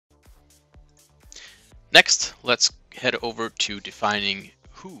Next, let's head over to defining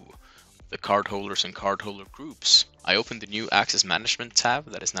who the cardholders and cardholder groups. I opened the new Access Management tab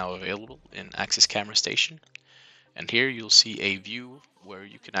that is now available in Access Camera Station. And here you'll see a view where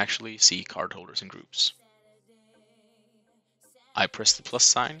you can actually see cardholders and groups. I press the plus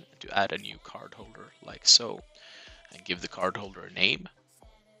sign to add a new cardholder like so, and give the cardholder a name.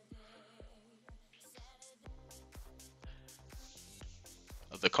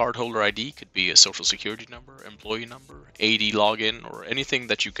 The cardholder ID could be a social security number, employee number, AD login, or anything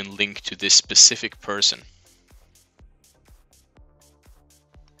that you can link to this specific person.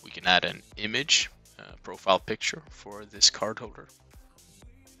 We can add an image, profile picture for this cardholder.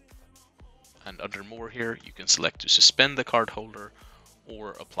 And under more here, you can select to suspend the cardholder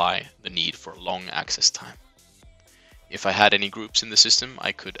or apply the need for long access time. If I had any groups in the system,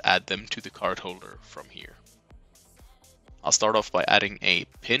 I could add them to the cardholder from here. I'll start off by adding a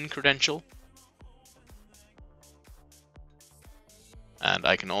PIN credential. And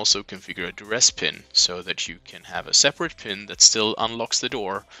I can also configure a duress PIN so that you can have a separate PIN that still unlocks the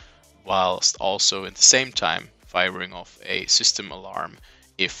door, whilst also at the same time firing off a system alarm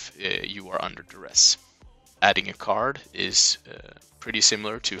if you are under duress. Adding a card is pretty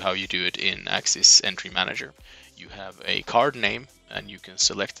similar to how you do it in Access Entry Manager. You have a card name and you can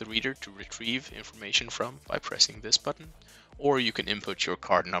select the reader to retrieve information from by pressing this button, or you can input your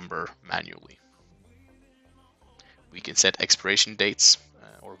card number manually. We can set expiration dates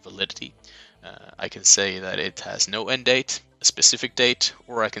or validity. I can say that it has no end date, a specific date,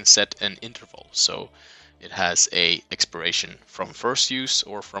 or I can set an interval, so it has a expiration from first use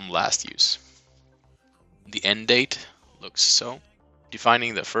or from last use. The end date looks so.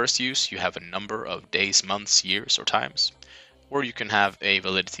 Defining the first use, you have a number of days, months, years, or times. Or you can have a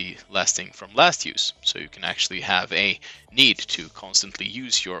validity lasting from last use, so you can actually have a need to constantly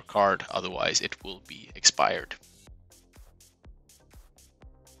use your card, otherwise it will be expired.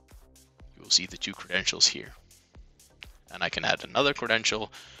 You will see the two credentials here. And I can add another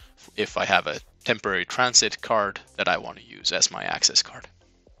credential if I have a temporary transit card that I want to use as my access card.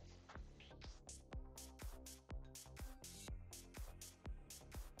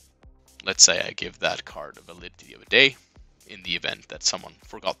 Let's say I give that card a validity of a day in the event that someone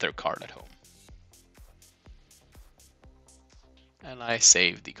forgot their card at home. And I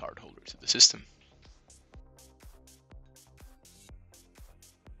save the cardholder to the system.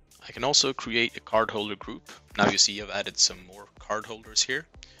 I can also create a cardholder group. Now you see I've added some more cardholders here.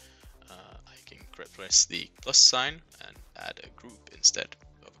 I can press the plus sign and add a group instead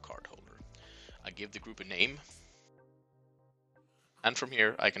of a cardholder. I give the group a name. And from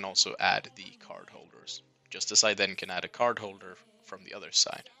here, I can also add the cardholders, just as I then can add a cardholder from the other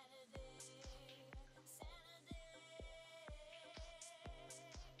side.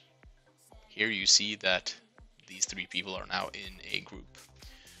 Here you see that these three people are now in a group.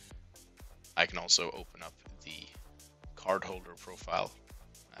 I can also open up the cardholder profile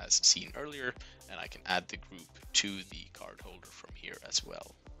as seen earlier, and I can add the group to the cardholder from here as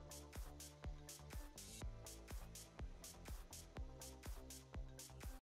well.